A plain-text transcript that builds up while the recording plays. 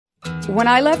When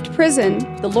I left prison,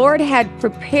 the Lord had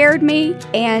prepared me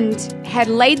and had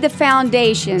laid the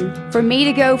foundation for me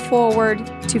to go forward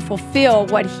to fulfill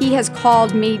what He has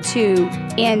called me to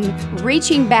in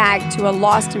reaching back to a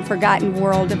lost and forgotten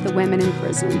world of the women in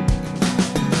prison.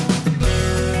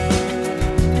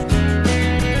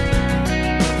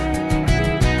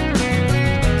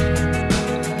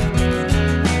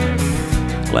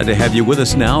 Glad to have you with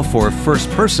us now for First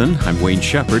Person. I'm Wayne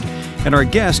Shepherd, and our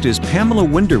guest is Pamela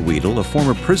Winterwiedel, a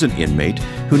former prison inmate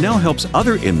who now helps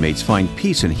other inmates find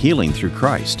peace and healing through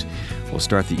Christ. We'll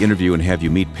start the interview and have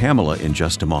you meet Pamela in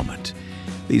just a moment.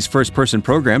 These first-person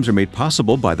programs are made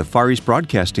possible by the Far East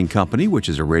Broadcasting Company, which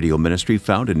is a radio ministry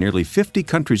found in nearly 50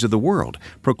 countries of the world,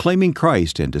 proclaiming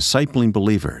Christ and discipling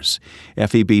believers.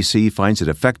 FEBC finds it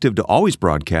effective to always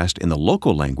broadcast in the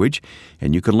local language,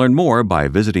 and you can learn more by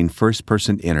visiting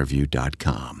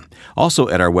firstpersoninterview.com. Also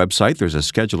at our website, there's a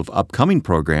schedule of upcoming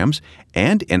programs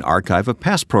and an archive of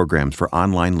past programs for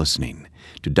online listening.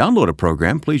 To download a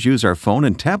program, please use our phone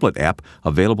and tablet app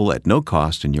available at no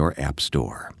cost in your app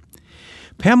store.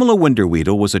 Pamela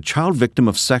Winterwiedel was a child victim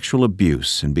of sexual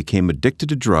abuse and became addicted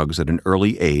to drugs at an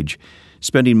early age,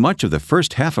 spending much of the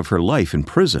first half of her life in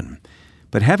prison.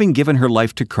 But having given her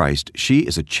life to Christ, she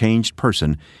is a changed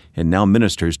person and now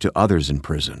ministers to others in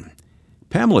prison.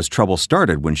 Pamela's trouble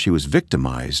started when she was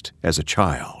victimized as a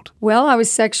child. Well, I was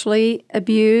sexually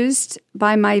abused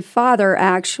by my father,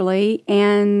 actually,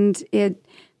 and it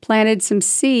planted some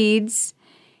seeds,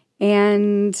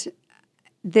 and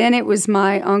then it was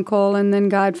my uncle and then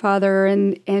godfather,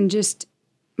 and just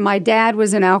my dad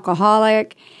was an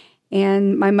alcoholic,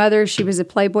 and my mother, she was a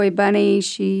Playboy bunny.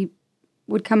 She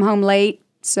would come home late,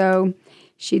 so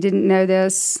she didn't know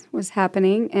this was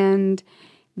happening. And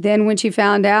then when she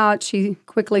found out, she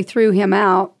quickly threw him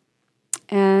out.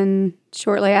 And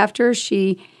shortly after,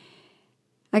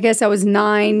 I guess I was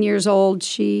 9 years old,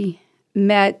 she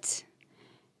met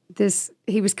this,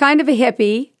 he was kind of a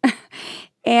hippie.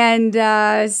 And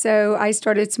so I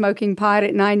started smoking pot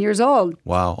at 9 years old.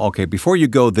 Wow. Okay, before you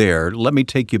go there, let me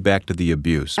take you back to the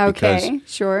abuse. Okay,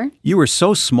 sure. You were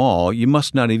so small, you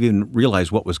must not even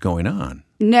realize what was going on.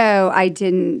 No, I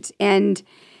didn't. And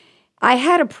I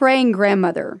had a praying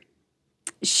grandmother.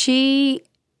 She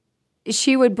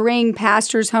would bring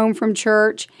pastors home from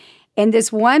church, and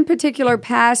this one particular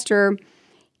pastor,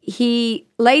 he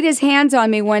laid his hands on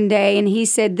me one day and he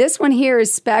said, "This one here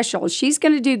is special. She's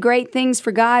going to do great things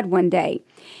for God one day."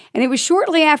 And it was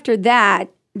shortly after that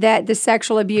the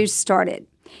sexual abuse started.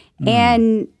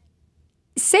 And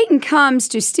Satan comes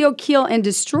to steal, kill, and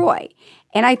destroy.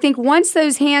 And I think once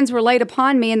those hands were laid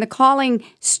upon me and the calling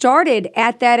started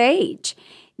at that age,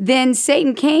 then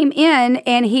Satan came in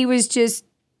and he was just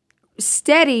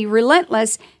steady,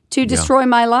 relentless to destroy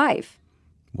my life.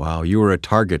 Wow, you were a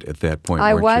target at that point,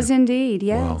 weren't you? I was indeed,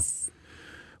 yes.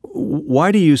 Wow.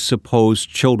 Why do you suppose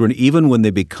children, even when they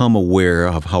become aware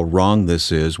of how wrong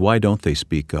this is, why don't they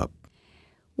speak up?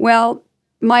 Well,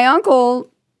 my uncle,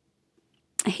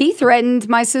 he threatened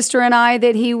my sister and I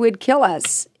that he would kill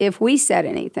us if we said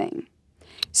anything.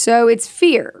 So it's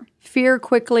fear. Fear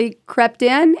quickly crept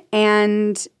in,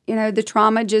 and the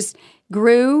trauma just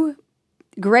grew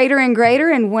greater and greater.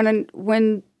 And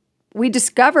when we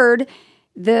discovered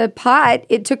the pot,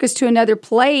 it took us to another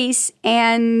place,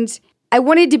 and I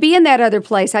wanted to be in that other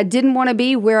place. I didn't want to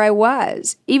be where I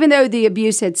was. Even though the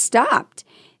abuse had stopped,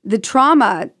 the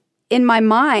trauma in my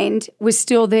mind was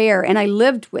still there, and I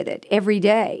lived with it every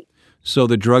day. So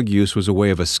the drug use was a way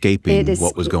of escaping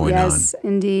what was going on. Yes,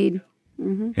 indeed.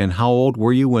 Mm-hmm. And how old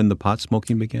were you when the pot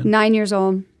smoking began? 9 years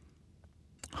old.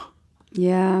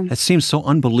 Yeah. That seems so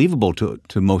unbelievable to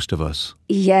most of us.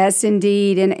 Yes,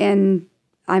 indeed. And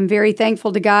I'm very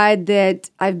thankful to God that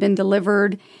I've been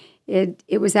delivered.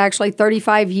 It was actually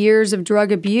 35 years of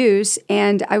drug abuse,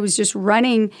 and I was just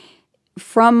running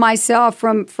from myself,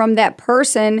 from that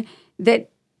person that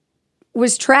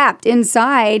was trapped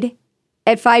inside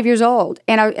at 5 years old.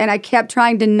 And I kept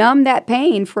trying to numb that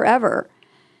pain forever.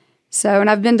 So, and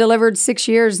I've been delivered 6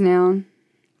 years now.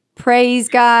 Praise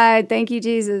God. Thank you,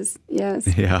 Jesus.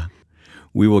 Yes. Yeah.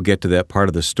 We will get to that part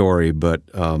of the story, but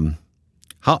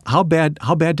how bad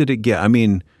did it get? I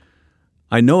mean,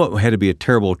 I know it had to be a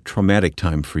terrible traumatic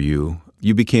time for you.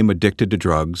 You became addicted to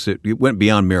drugs. It went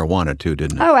beyond marijuana too,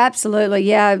 didn't it? Oh, absolutely.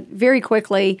 Yeah, very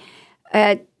quickly.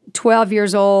 At 12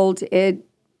 years old, it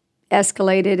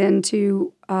escalated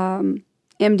into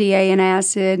MDA and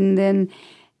acid, and then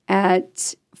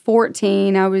at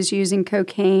 14, I was using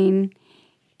cocaine,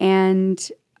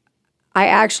 and I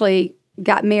actually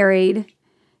got married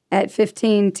at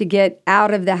 15 to get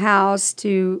out of the house.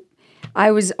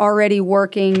 I was already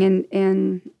working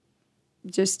in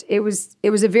it was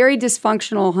a very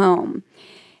dysfunctional home.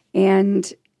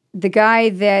 And the guy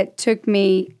that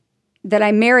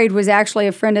I married was actually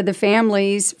a friend of the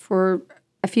family's for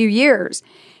a few years.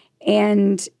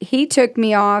 And he took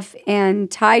me off and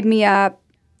tied me up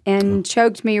and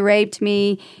choked me, raped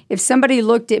me. If somebody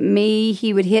looked at me,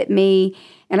 he would hit me.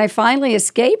 And I finally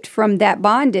escaped from that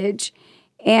bondage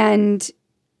and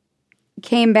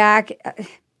came back.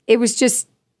 It was just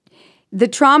the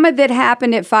trauma that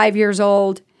happened at 5 years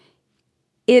old.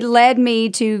 It led me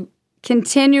to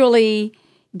continually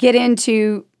get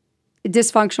into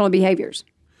dysfunctional behaviors.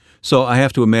 So I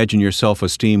have to imagine your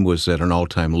self-esteem was at an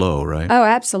all-time low, right? Oh,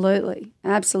 absolutely.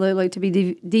 Absolutely. To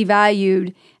be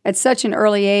devalued at such an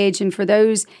early age, and for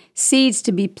those seeds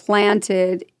to be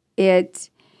planted,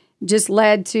 it just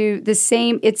led to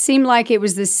it seemed like it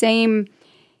was the same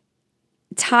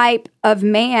type of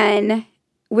man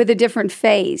with a different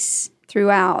face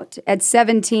throughout. At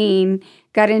 17,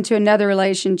 got into another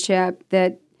relationship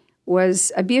that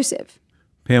was abusive.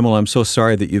 Pamela, I'm so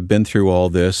sorry that you've been through all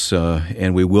this,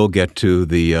 and we will get to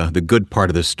the good part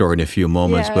of this story in a few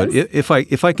moments. Yes. But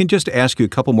if I can just ask you a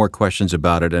couple more questions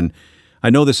about it, and I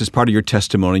know this is part of your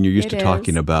testimony, and you're used to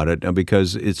talking about it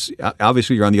because it's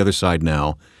obviously you're on the other side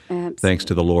now, Absolutely. Thanks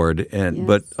to the Lord. And Yes.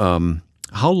 but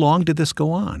how long did this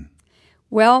go on?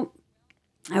 Well,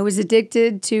 I was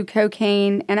addicted to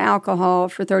cocaine and alcohol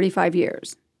for 35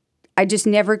 years. I just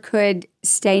never could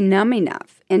stay numb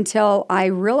enough until I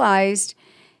realized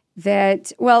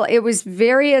that, well, it was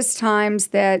various times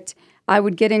that I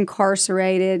would get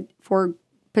incarcerated for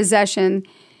possession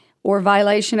or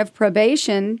violation of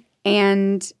probation,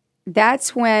 and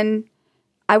that's when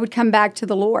I would come back to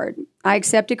the Lord. I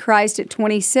accepted Christ at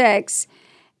 26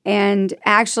 and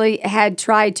actually had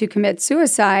tried to commit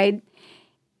suicide,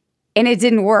 and it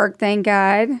didn't work, thank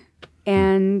God.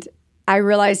 And I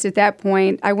realized at that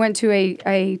point, I went to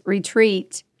a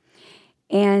retreat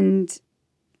and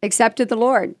accepted the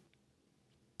Lord.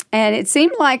 And it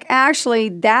seemed like actually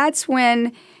that's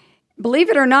when, believe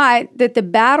it or not, that the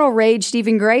battle raged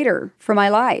even greater for my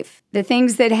life. The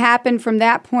things that happened from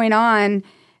that point on,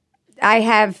 I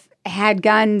have had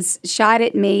guns shot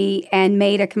at me and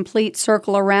made a complete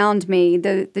circle around me.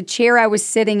 The chair I was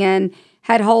sitting in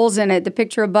had holes in it. The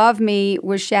picture above me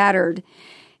was shattered.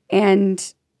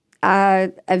 And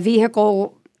a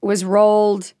vehicle was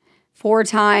rolled 4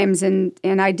 times and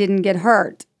I didn't get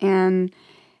hurt. And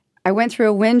I went through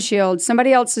a windshield.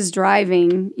 Somebody else is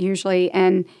driving usually,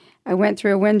 and I went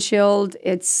through a windshield.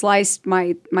 It sliced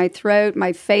my throat.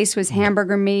 My face was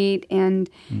hamburger meat and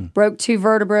broke 2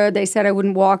 vertebrae. They said I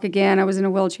wouldn't walk again. I was in a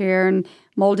wheelchair and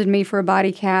molded me for a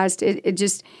body cast. It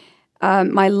just,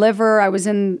 my liver, I was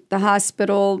in the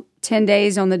hospital 10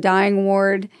 days on the dying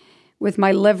ward with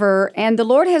my liver, and the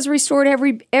Lord has restored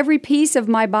every piece of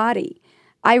my body.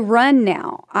 I run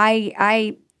now.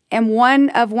 I am one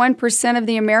of 1% of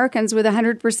the Americans with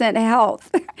 100%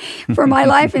 health for my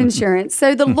life insurance.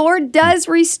 So the Lord does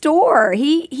restore.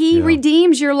 He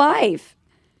redeems your life.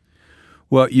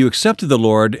 Well, you accepted the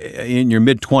Lord in your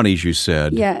mid-20s, you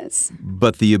said. Yes.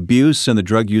 But the abuse and the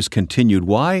drug use continued.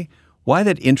 Why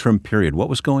that interim period? What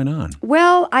was going on?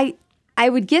 Well, I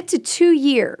would get to 2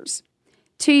 years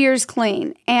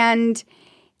clean, and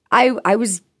I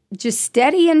was just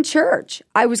steady in church.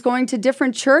 I was going to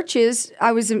different churches.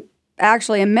 I was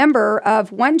actually a member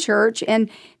of one church and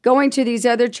going to these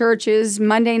other churches.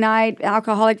 Monday night,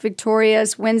 Alcoholic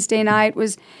Victorious. Wednesday night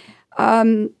was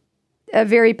a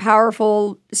very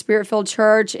powerful Spirit-filled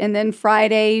church. And then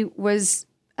Friday was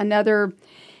another.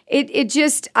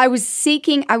 I was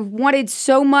seeking, I wanted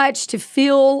so much to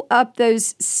fill up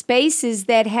those spaces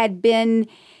that had been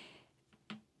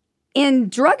in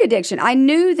drug addiction. I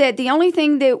knew that the only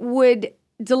thing that would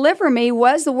deliver me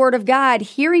was the Word of God,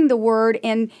 hearing the Word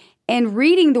and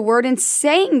reading the Word and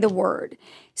saying the Word.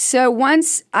 So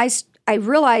once I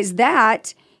realized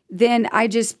that, then I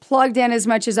just plugged in as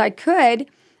much as I could.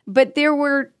 But there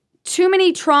were too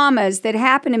many traumas that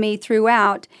happened to me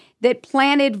throughout that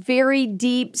planted very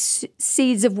deep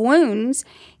seeds of wounds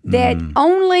that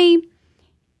only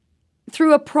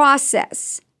through a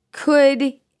process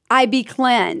could I be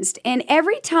cleansed. And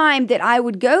every time that I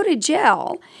would go to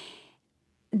jail,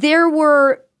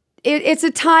 it's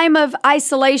a time of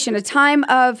isolation, a time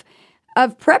of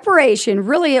preparation.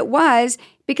 Really, it was,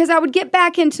 because I would get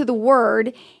back into the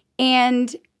Word,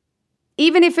 and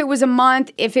even if it was a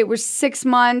month, if it was 6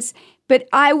 months, but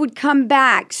I would come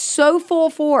back so full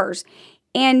force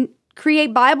and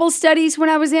create Bible studies when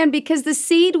I was in, because the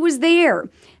seed was there.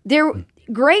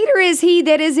 Greater is He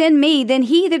that is in me than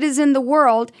he that is in the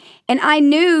world. And I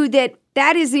knew that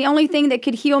that is the only thing that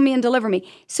could heal me and deliver me.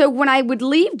 So when I would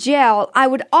leave jail, I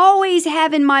would always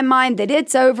have in my mind that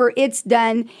it's over, it's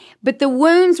done. But the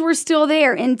wounds were still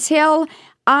there until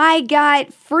I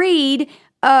got freed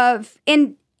of,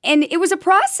 and it was a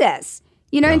process,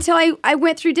 until I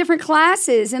went through different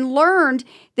classes and learned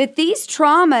that these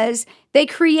traumas, they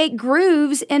create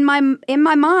grooves in my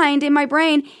mind, in my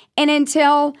brain, and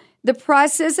until the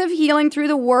process of healing through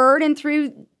the Word and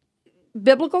through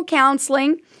biblical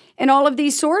counseling and all of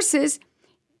these sources,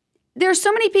 there's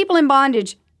so many people in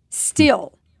bondage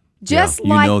still, just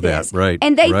like this. That, right?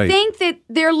 And they right. think that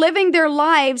they're living their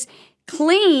lives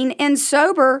clean and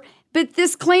sober, but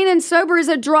this clean and sober is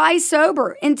a dry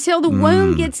sober. Until the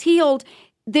wound gets healed,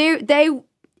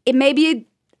 it may be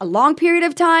a long period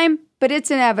of time, but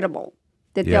it's inevitable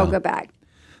that they'll go back.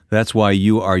 That's why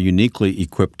you are uniquely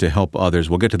equipped to help others.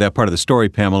 We'll get to that part of the story,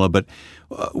 Pamela, but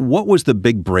what was the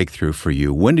big breakthrough for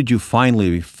you? When did you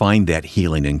finally find that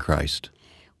healing in Christ?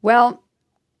 Well,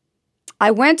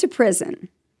 I went to prison.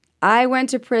 I went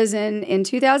to prison in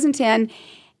 2010,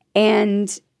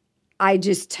 and I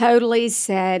just totally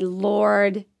said,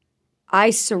 Lord,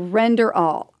 I surrender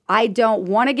all. I don't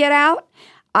want to get out.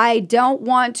 I don't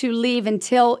want to leave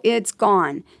until it's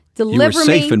gone. Deliver me. You were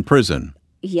safe in prison.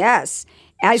 Yes.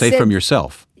 Safe from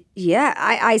yourself. Yeah.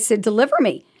 I said, deliver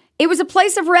me. It was a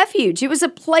place of refuge. It was a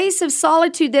place of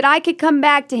solitude that I could come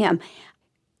back to Him.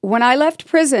 When I left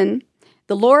prison,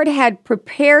 the Lord had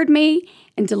prepared me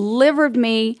and delivered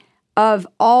me of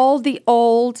all the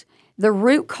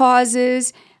root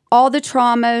causes, all the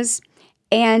traumas,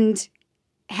 and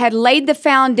had laid the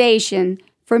foundation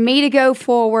for me to go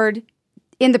forward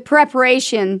in the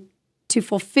preparation to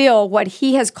fulfill what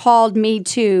He has called me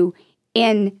to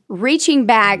in reaching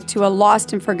back to a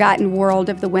lost and forgotten world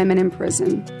of the women in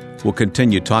prison. We'll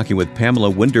continue talking with Pamela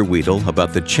Winter-Weedle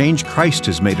about the change Christ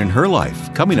has made in her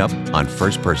life, coming up on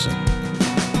First Person.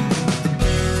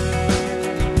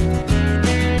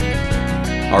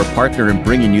 Our partner in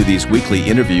bringing you these weekly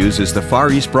interviews is the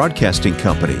Far East Broadcasting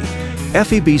Company.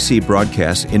 FEBC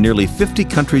broadcasts in nearly 50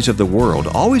 countries of the world,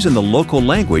 always in the local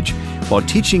language, while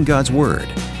teaching God's Word.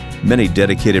 Many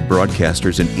dedicated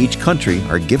broadcasters in each country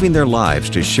are giving their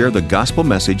lives to share the gospel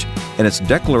message and its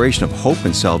declaration of hope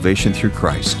and salvation through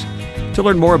Christ. To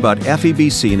learn more about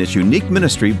FEBC and its unique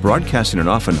ministry broadcasting in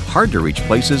often hard-to-reach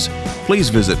places, please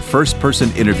visit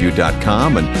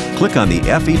firstpersoninterview.com and click on the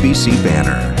FEBC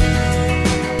banner.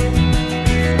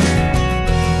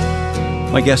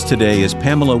 My guest today is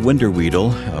Pamela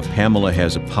Winter-Weedle. Pamela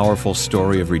has a powerful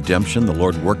story of redemption. The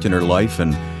Lord worked in her life,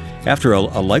 and after a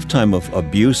lifetime of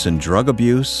abuse and drug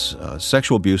abuse,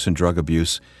 sexual abuse and drug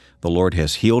abuse, the Lord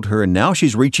has healed her, and now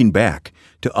she's reaching back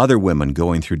to other women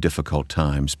going through difficult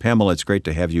times. Pamela, it's great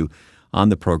to have you on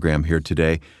the program here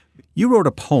today. You wrote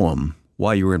a poem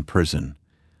while you were in prison.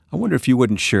 I wonder if you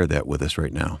wouldn't share that with us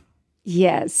right now.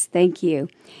 Yes, thank you.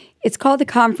 It's called The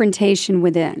Confrontation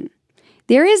Within.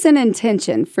 There is an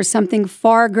intention for something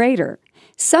far greater,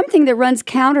 something that runs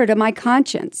counter to my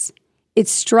conscience.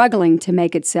 It's struggling to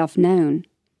make itself known.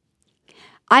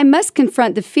 I must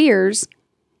confront the fears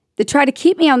that try to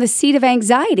keep me on the seat of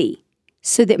anxiety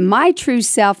so that my true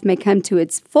self may come to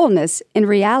its fullness in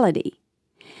reality.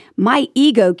 My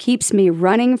ego keeps me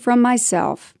running from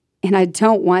myself, and I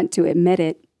don't want to admit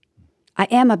it. I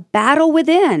am a battle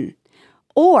within,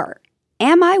 or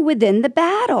am I within the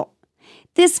battle?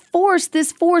 This force,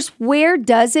 where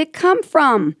does it come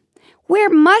from? Where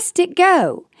must it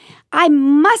go? I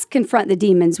must confront the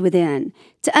demons within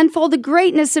to unfold the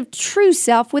greatness of true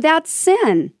self without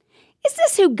sin. Is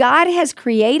this who God has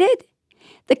created?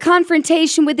 The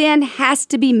confrontation within has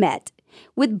to be met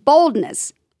with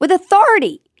boldness, with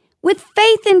authority, with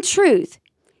faith and truth.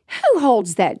 Who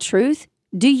holds that truth?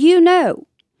 Do you know?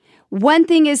 One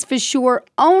thing is for sure,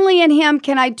 only in Him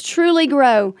can I truly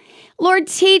grow. Lord,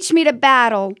 teach me to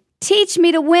battle. Teach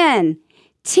me to win.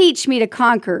 Teach me to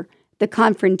conquer the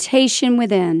confrontation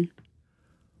within.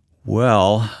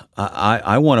 Well,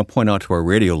 I want to point out to our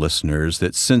radio listeners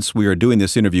that since we are doing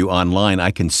this interview online,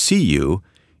 I can see you.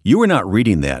 You are not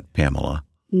reading that, Pamela.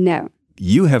 No.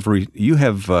 You have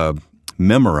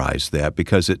memorized that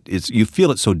because you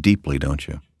feel it so deeply, don't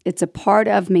you? It's a part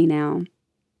of me now.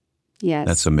 Yes.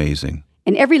 That's amazing.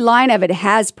 And every line of it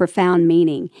has profound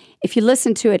meaning. If you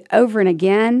listen to it over and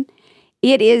again,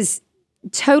 it is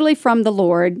totally from the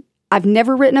Lord. I've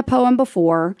never written a poem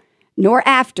before, nor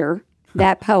after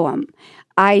that poem.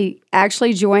 I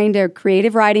actually joined a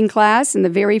creative writing class, and the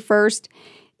very first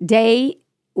day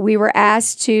we were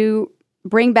asked to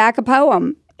bring back a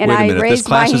poem. And Wait a minute, raised this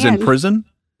class my is hand. in prison?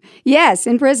 Yes,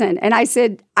 in prison. And I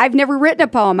said, I've never written a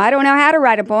poem. I don't know how to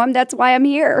write a poem. That's why I'm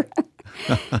here.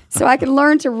 so I can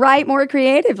learn to write more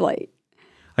creatively.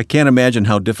 I can't imagine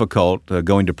how difficult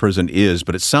going to prison is,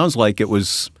 but it sounds like it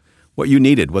was what you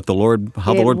needed, what the Lord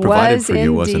provided for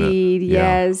you, wasn't it? Indeed,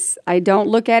 yes. I don't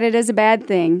look at it as a bad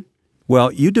thing.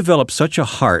 Well, you developed such a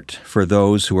heart for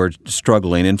those who are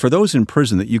struggling and for those in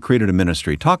prison that you created a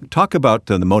ministry. Talk about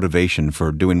the motivation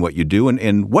for doing what you do,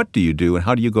 and what do you do, and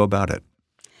how do you go about it?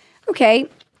 Okay.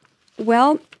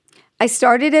 Well, I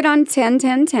started it on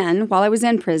 10-10-10 while I was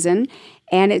in prison,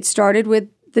 and it started with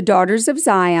the Daughters of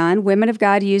Zion, Women of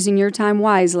God Using Your Time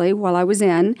Wisely, while I was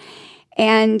in.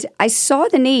 And I saw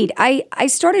the need. I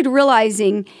started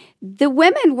realizing the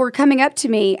women were coming up to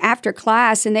me after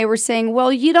class and they were saying,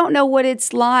 well, you don't know what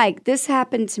it's like. This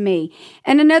happened to me.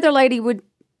 And another lady would,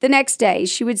 the next day,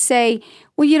 she would say,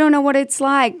 well, you don't know what it's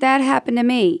like. That happened to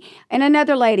me. And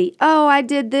another lady, oh, I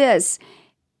did this.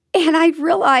 And I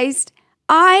realized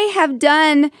I have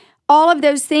done all of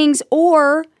those things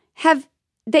or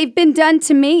they've been done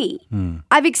to me.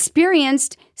 I've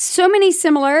experienced so many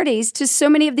similarities to so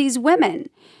many of these women.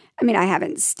 I mean, I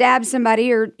haven't stabbed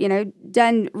somebody or,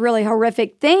 done really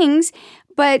horrific things,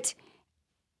 but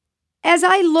as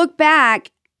I look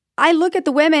back, I look at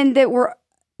the women that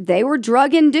were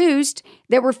drug-induced,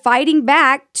 that were fighting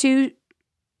back to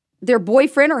their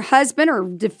boyfriend or husband or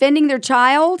defending their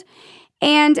child.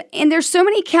 And there's so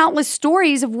many countless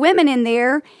stories of women in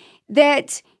there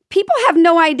that people have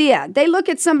no idea. They look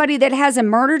at somebody that has a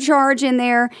murder charge in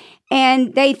there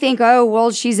and they think, oh,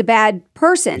 well, she's a bad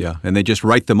person. Yeah, and they just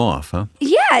write them off, huh?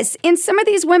 Yes, and some of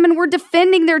these women were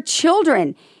defending their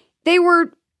children. They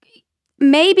were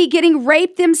maybe getting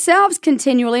raped themselves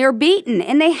continually or beaten,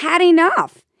 and they had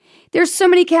enough. There's so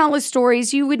many countless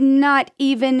stories you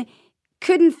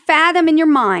couldn't fathom in your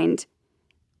mind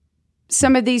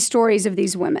some of these stories of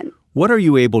these women. What are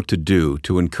you able to do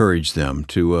to encourage them,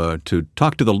 to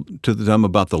talk to them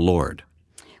about the Lord?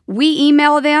 We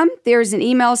email them. There's an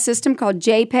email system called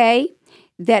JPay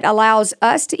that allows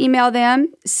us to email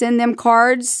them, send them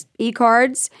cards,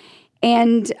 e-cards,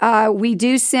 and we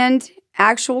do send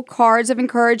actual cards of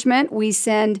encouragement. We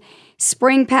send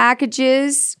spring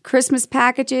packages, Christmas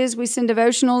packages. We send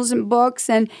devotionals and books,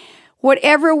 and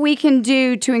whatever we can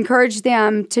do to encourage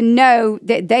them to know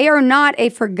that they are not a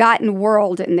forgotten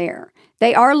world in there.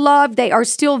 They are loved. They are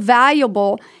still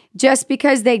valuable. Just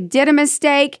because they did a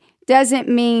mistake doesn't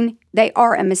mean they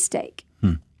are a mistake.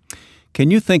 Can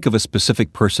you think of a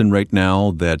specific person right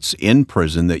now that's in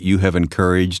prison that you have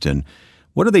encouraged, and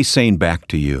what are they saying back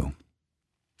to you?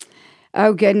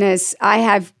 Oh, goodness. I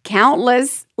have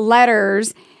countless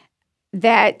letters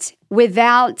that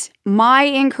without my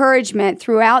encouragement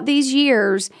throughout these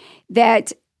years,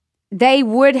 that they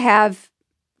would have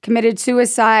committed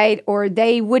suicide or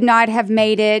they would not have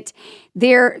made it.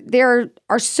 There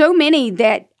are so many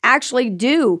that actually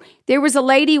do. There was a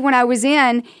lady when I was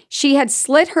in, she had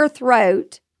slit her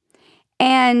throat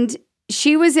and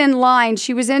she was in line.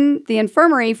 She was in the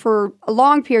infirmary for a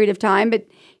long period of time, but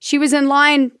she was in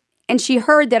line and she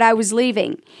heard that I was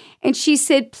leaving. And she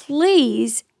said,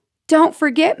 please don't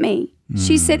forget me.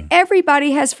 She said,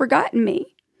 everybody has forgotten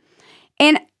me.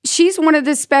 And she's one of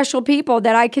the special people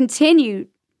that I continue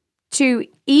to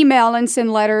email and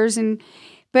send letters.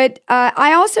 But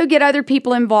I also get other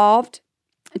people involved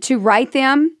to write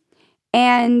them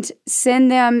and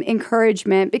send them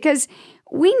encouragement because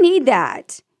we need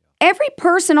that. Every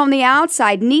person on the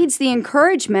outside needs the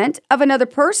encouragement of another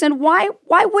person. Why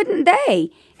wouldn't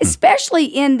they? Especially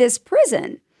in this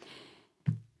prison.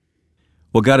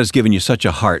 Well, God has given you such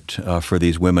a heart for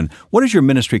these women. What is your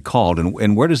ministry called,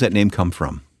 and where does that name come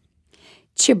from?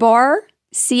 Chebar,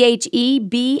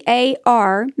 Chebar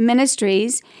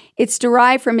Ministries. It's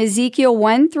derived from Ezekiel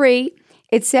 1:3.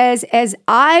 It says, as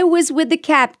I was with the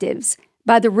captives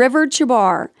by the river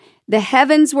Chebar, the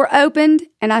heavens were opened,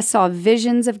 and I saw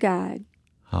visions of God.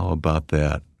 How about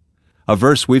that? A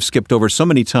verse we've skipped over so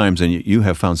many times, and you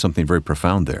have found something very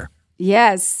profound there.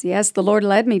 Yes, the Lord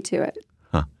led me to it.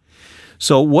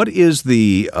 So what is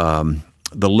the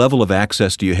level of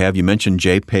access do you have? You mentioned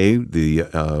JPay, the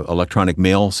electronic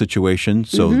mail situation,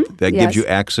 so that gives you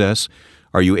access.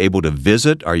 Are you able to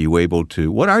visit? What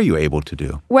are you able to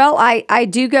do? Well, I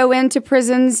do go into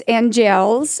prisons and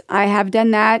jails. I have done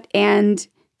that and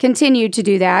continue to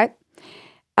do that.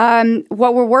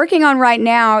 What we're working on right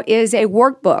now is a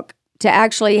workbook to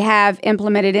actually have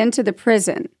implemented into the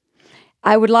prison.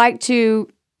 I would like to,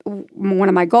 one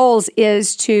of my goals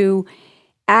is to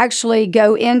actually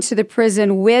go into the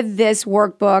prison with this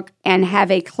workbook and have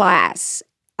a class.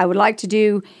 I would like to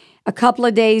do a couple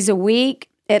of days a week,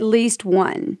 at least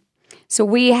one, So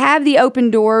we have the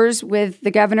open doors with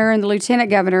the governor and the lieutenant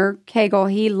governor, Cagle.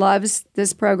 He loves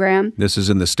this program. This is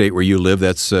in the state where you live.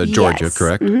 That's Georgia, Yes.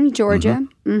 correct? Georgia.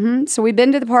 So we've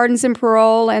been to the Pardons and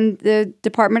Parole and the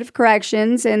Department of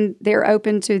Corrections, and they're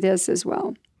open to this as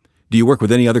well. Do you work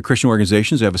with any other Christian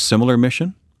organizations that have a similar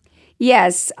mission?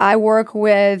 Yes, I work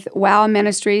with WOW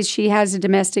Ministries. She has a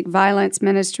domestic violence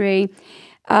ministry.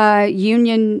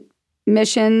 Union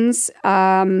Missions.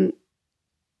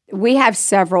 We have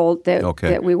several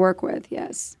that we work with,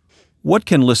 yes. What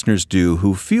can listeners do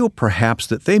who feel perhaps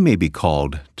that they may be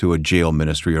called to a jail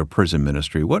ministry or prison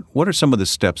ministry? What are some of the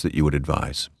steps that you would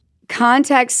advise?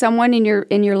 Contact someone in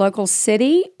your local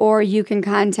city, or you can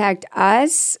contact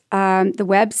us. The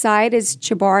website is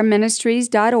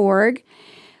chabarministries.org,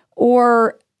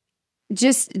 or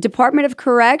just Department of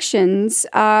Corrections.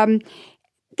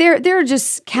 There are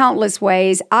just countless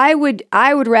ways. I would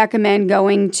recommend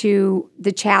going to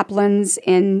the chaplains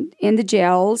in the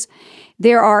jails.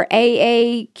 There are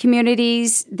AA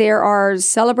communities. There are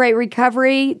Celebrate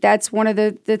Recovery. That's one of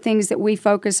the things that we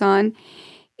focus on.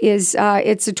 It's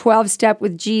a 12-step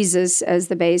with Jesus as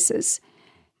the basis.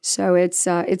 So it's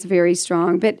very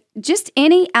strong. But just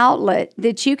any outlet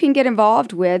that you can get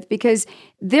involved with, because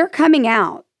they're coming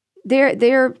out.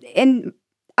 And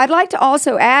I'd like to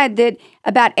also add that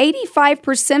about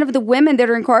 85% of the women that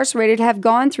are incarcerated have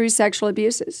gone through sexual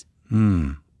abuses.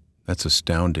 That's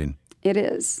astounding. It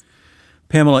is.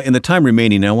 Pamela, in the time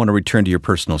remaining, I want to return to your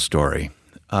personal story.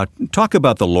 Talk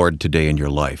about the Lord today in your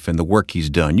life and the work He's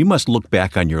done. You must look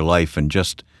back on your life and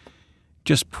just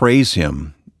praise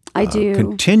Him. I do.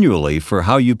 Continually for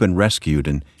how you've been rescued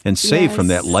and saved from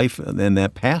that Yes. life and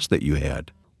that past that you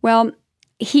had. Well,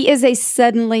 He is a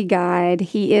suddenly guide.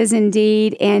 He is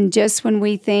indeed. And just when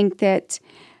we think that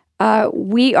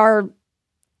we are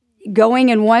going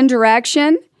in one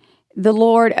direction, the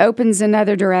Lord opens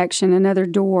another direction, another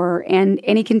door. And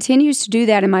He continues to do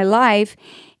that in my life.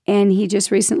 And He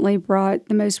just recently brought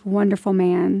the most wonderful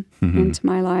man into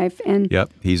my life. And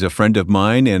Yep, he's a friend of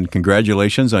mine, and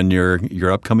congratulations on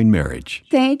your upcoming marriage.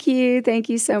 Thank you. Thank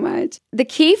you so much. The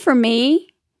key for me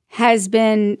has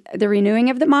been the renewing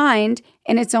of the mind,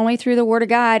 and it's only through the Word of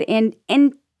God and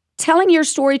telling your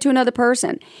story to another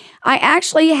person. I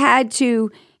actually had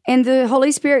to, and the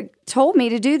Holy Spirit told me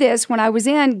to do this when I was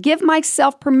give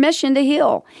myself permission to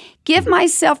heal. Give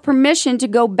myself permission to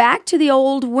go back to the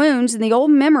old wounds and the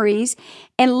old memories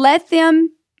and let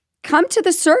them come to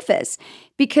the surface.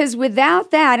 Because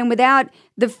without that, and without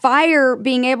the fire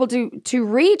being able to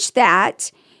reach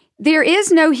that, there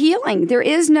is no healing. There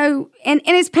is no, and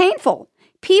it's painful.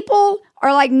 People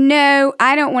are like, no,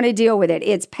 I don't want to deal with it.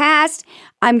 It's past.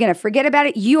 I'm going to forget about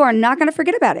it. You are not going to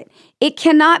forget about it. It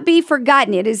cannot be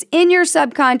forgotten. It is in your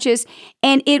subconscious,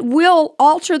 and it will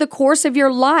alter the course of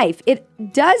your life. It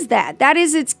does that. That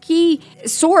is its key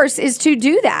source, is to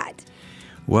do that.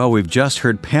 Well, we've just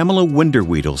heard Pamela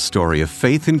Winderwiedel's story of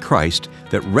faith in Christ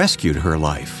that rescued her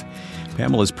life.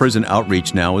 Pamela's prison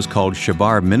outreach now is called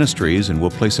Chabar Ministries, and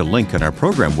we'll place a link on our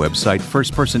program website,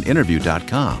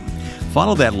 firstpersoninterview.com.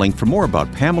 Follow that link for more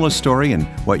about Pamela's story and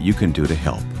what you can do to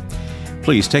help.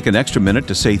 Please take an extra minute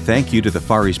to say thank you to the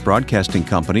Far East Broadcasting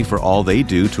Company for all they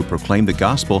do to proclaim the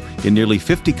gospel in nearly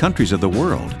 50 countries of the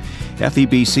world.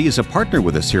 FEBC is a partner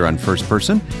with us here on First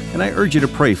Person, and I urge you to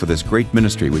pray for this great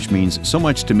ministry, which means so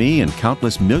much to me and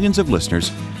countless millions of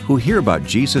listeners who hear about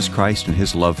Jesus Christ and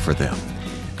His love for them.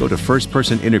 Go to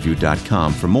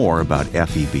firstpersoninterview.com for more about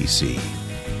FEBC.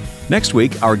 Next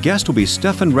week, our guest will be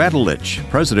Stefan Radulich,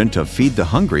 president of Feed the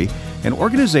Hungry, an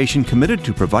organization committed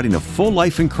to providing a full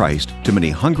life in Christ to many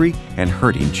hungry and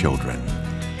hurting children.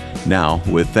 Now,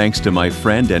 with thanks to my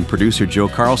friend and producer Joe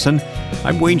Carlson,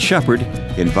 I'm Wayne Shepherd,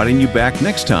 inviting you back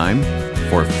next time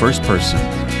for First Person.